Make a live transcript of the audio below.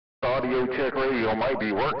Audio check radio might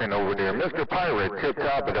be working over there. Mr. Pirate, tip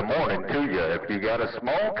top of the morning to you. If you got a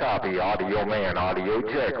small copy, Audio Man, audio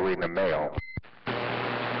check, reading the mail.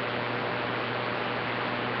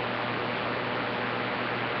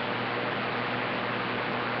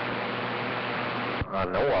 I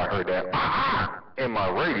know I heard that in my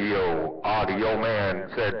radio. Audio Man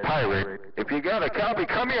said, Pirate, if you got a copy,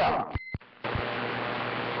 come here.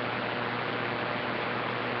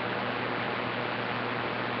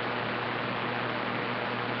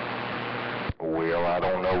 Well, I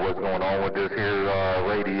don't know what's going on with this here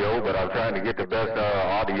radio, but I'm trying to get the best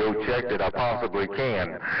audio check that I possibly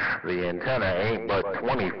can. The antenna ain't but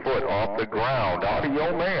 20 foot off the ground.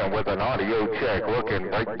 Audio Man with an audio check looking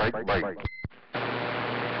break.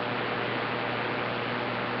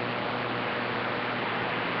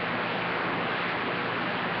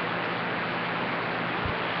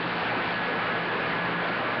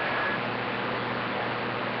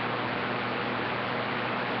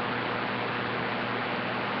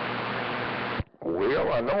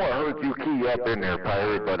 Well, I know I heard you key up in there,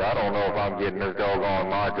 Pirate, but I don't know if I'm getting this doggone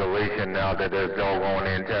modulation now that there's doggone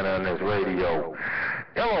antenna in this radio.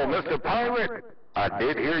 Hello, Mr. Pirate. I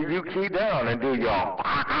did hear you key down and do your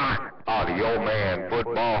Audio Man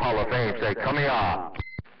Football Hall of Fame say, come here.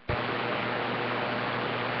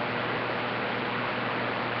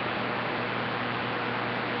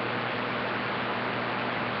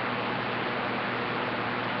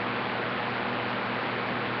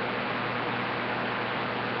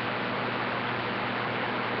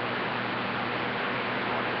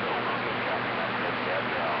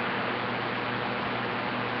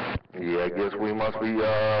 Yeah, I guess we must be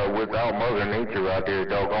without Mother Nature out there,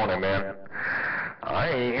 doggone it, man. I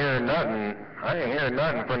ain't hearing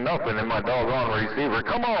nothing for nothing in my doggone receiver.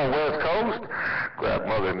 Come on, West Coast. Grab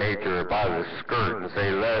Mother Nature by the skirt and say,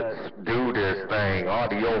 let's do this thing.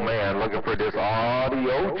 Audio Man looking for this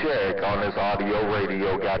audio check on this audio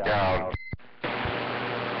radio. Got down.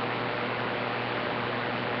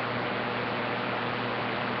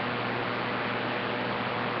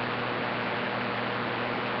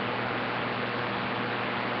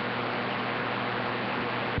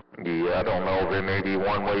 Yeah, I don't know if it may be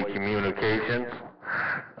one-way communications.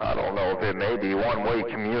 I don't know if it may be one-way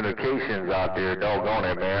communications out there, doggone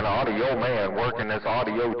it, man. Audio Man working this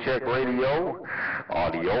audio check radio.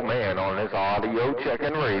 Audio Man on this audio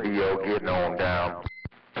checking radio getting on down.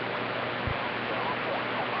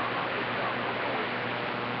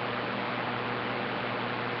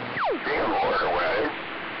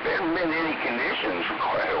 Haven't been any conditions for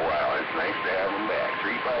quite a while. It's nice to have them back.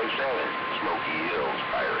 357, Smoky Hills,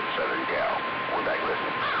 Pirate, Southern Cal. We're back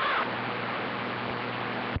listening.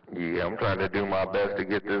 Yeah, I'm trying to do my best to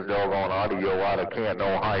get this doggone audio out of Canton,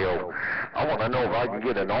 Ohio. I want to know if I can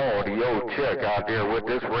get an audio check out there with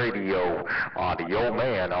this radio. Audio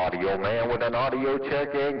Man with an audio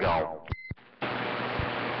check and gone.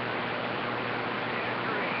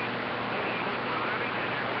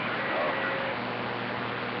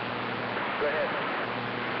 Go ahead.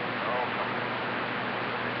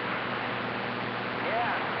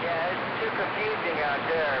 Yeah, it's too confusing out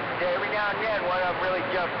there. Every now and then one of them really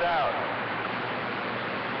jumps out.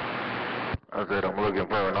 I said I'm looking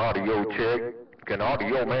for an audio check. Can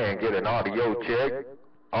Audio Man get an audio check?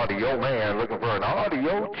 Audio Man looking for an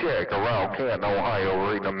audio check around Canton, Ohio,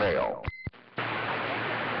 reading the mail.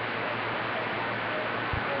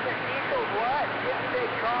 What? It's a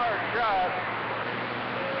car or truck.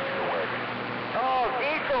 Oh,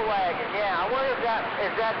 diesel wagon, yeah. I wonder if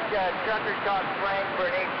is that trucker talk slang for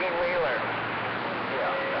an 18-wheeler.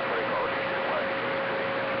 Yeah, that's what they call it, diesel wagon.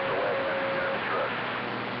 Diesel wagon is a truck.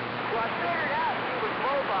 Well, I figured out he was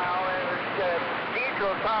mobile and it was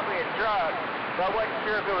diesel, probably a truck, but I wasn't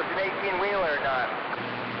sure if it was an 18-wheeler or not.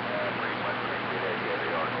 Pretty much the idea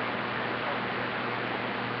they are.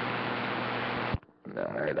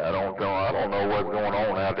 Alright, I don't know what's going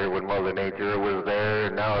on out there with Mother Nature. It was there,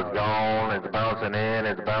 and now it's gone. It's bouncing in,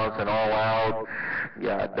 it's bouncing all out.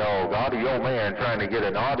 God dog, Audio Man trying to get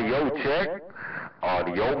an audio check.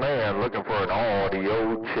 Audio Man looking for an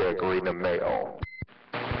audio check reading the mail.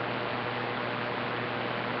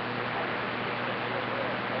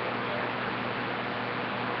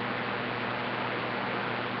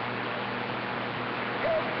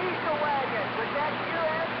 Hey, diesel wagon, was that you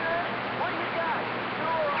answer? What do you got?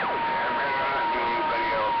 Anybody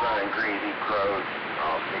else running greasy crows?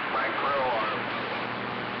 I'll stick my crow on them.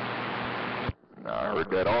 I heard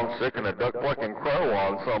that on sicking a duck fucking crow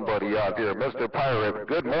on somebody out there. Mr. Pirate,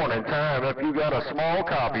 good morning time. If you got a small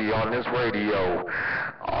copy on this radio,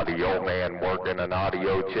 Audio Man working an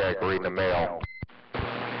audio check reading the mail.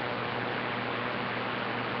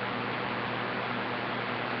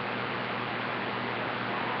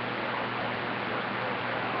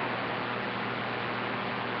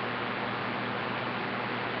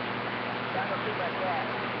 anything but that.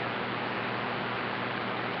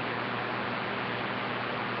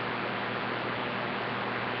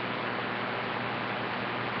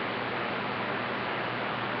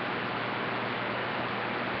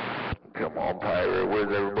 Come on, Pirate.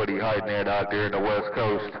 Where's everybody hiding at out there in the West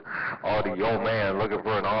Coast? Audio man looking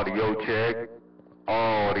for an audio check.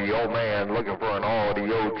 Audio man looking for an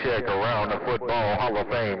audio check around the Football Hall of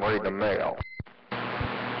Fame. Read the mail.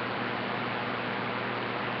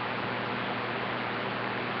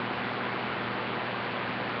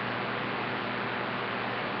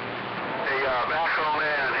 Backhoe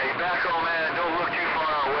man. Hey, Backhoe man, don't look too far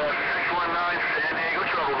out west. 619 San Diego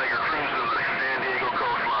Troublemaker cruising the San Diego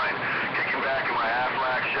coastline. Kicking back in my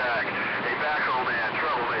Aflac shack. Hey, Backhoe man,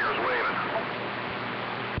 Troublemaker's waving.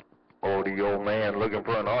 Audio man looking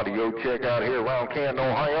for an audio check out here around Canton,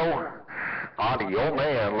 Ohio. Audio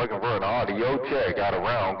man looking for an audio check out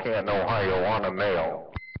around Canton, Ohio on the mail.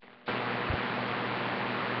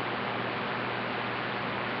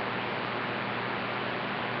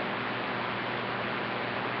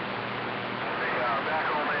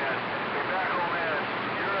 Backhoe man. Hey, Backhoe man,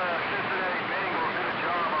 your Cincinnati Bengals did a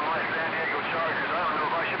job on my San Diego Chargers. I don't know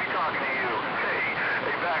if I should be talking to you.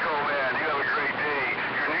 Hey, Backhoe man, you have a great day.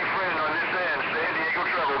 Your new friend on this end, San Diego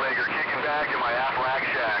Troublemaker, kicking back in my Aflac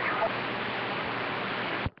shack.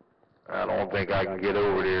 I don't think I can get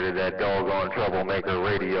over there to that doggone Troublemaker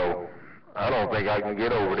radio. I don't think I can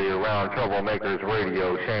get over there around Troublemaker's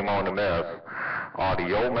radio. Shame on the mess.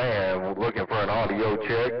 Audio man looking for an audio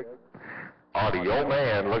check. Audio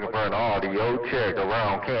man looking for an audio check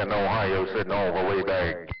around Canton, Ohio, sitting all the way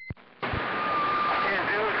back. Can't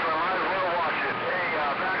do it, so I might as well watch it. Hey,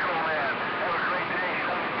 Backhoe man, have a great day.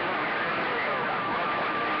 Something good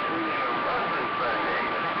with San Diego. Love Sunday.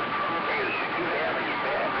 Hey, it's good to have you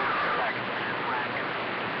back.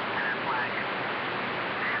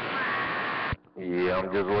 Yeah,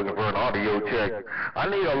 I'm just looking for an audio check. I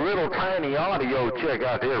need a little tiny audio check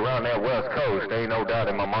out there around that West Coast. Ain't no doubt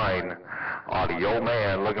in my mind. Audio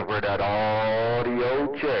man looking for that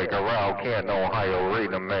audio check around Canton, Ohio.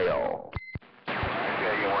 Reading the mail. I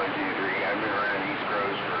tell you, 1, 2, 3, I've been around East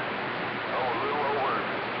Coast for, a little over,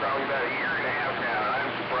 probably about a year and a half now.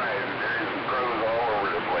 I'm surprised that there isn't crows all over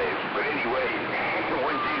the place. But anyway,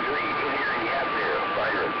 1, 2, 3, in here and out there,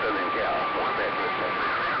 fire in Southern Cal. One back with me.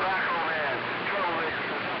 Backhoe man,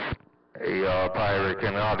 Troublemaker. Hey, Pirate,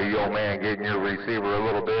 can audio man get in your receiver a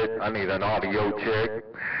little bit? I need an audio check.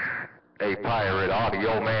 Hey, Pirate,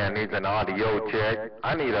 audio man needs an audio check.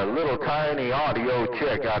 I need a little tiny audio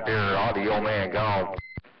check out there. Audio man gone.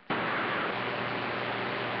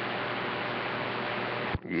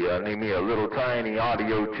 Yeah, I need me a little tiny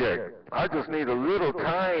audio check. I just need a little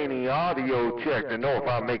tiny audio check to know if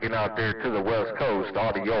I'm making out there to the West Coast.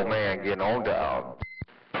 Audio man getting on down.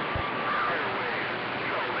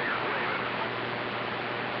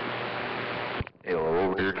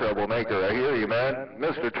 Hello there, Troublemaker. I hear you, man.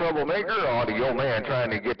 Mr. Troublemaker, audio man trying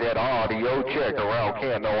to get that audio check around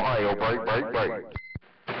Canton, Ohio. Break, break, break.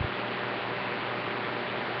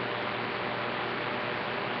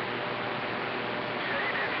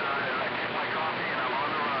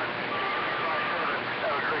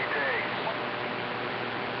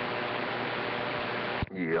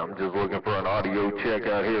 Yeah, I'm just looking for an audio check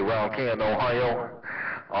out here around Canton, Ohio.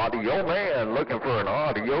 Audio man looking for an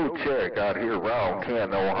audio check out here around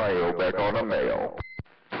Canton, Ohio. Back on the mail.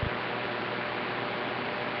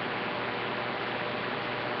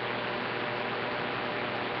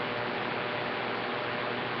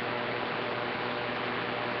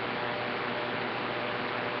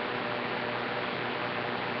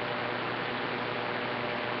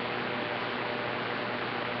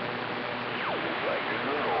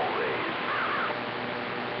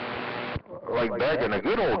 Like back in the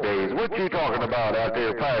good old days. What you talking about out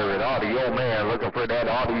there, Pirate? Audio man looking for that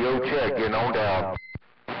audio check, getting on down.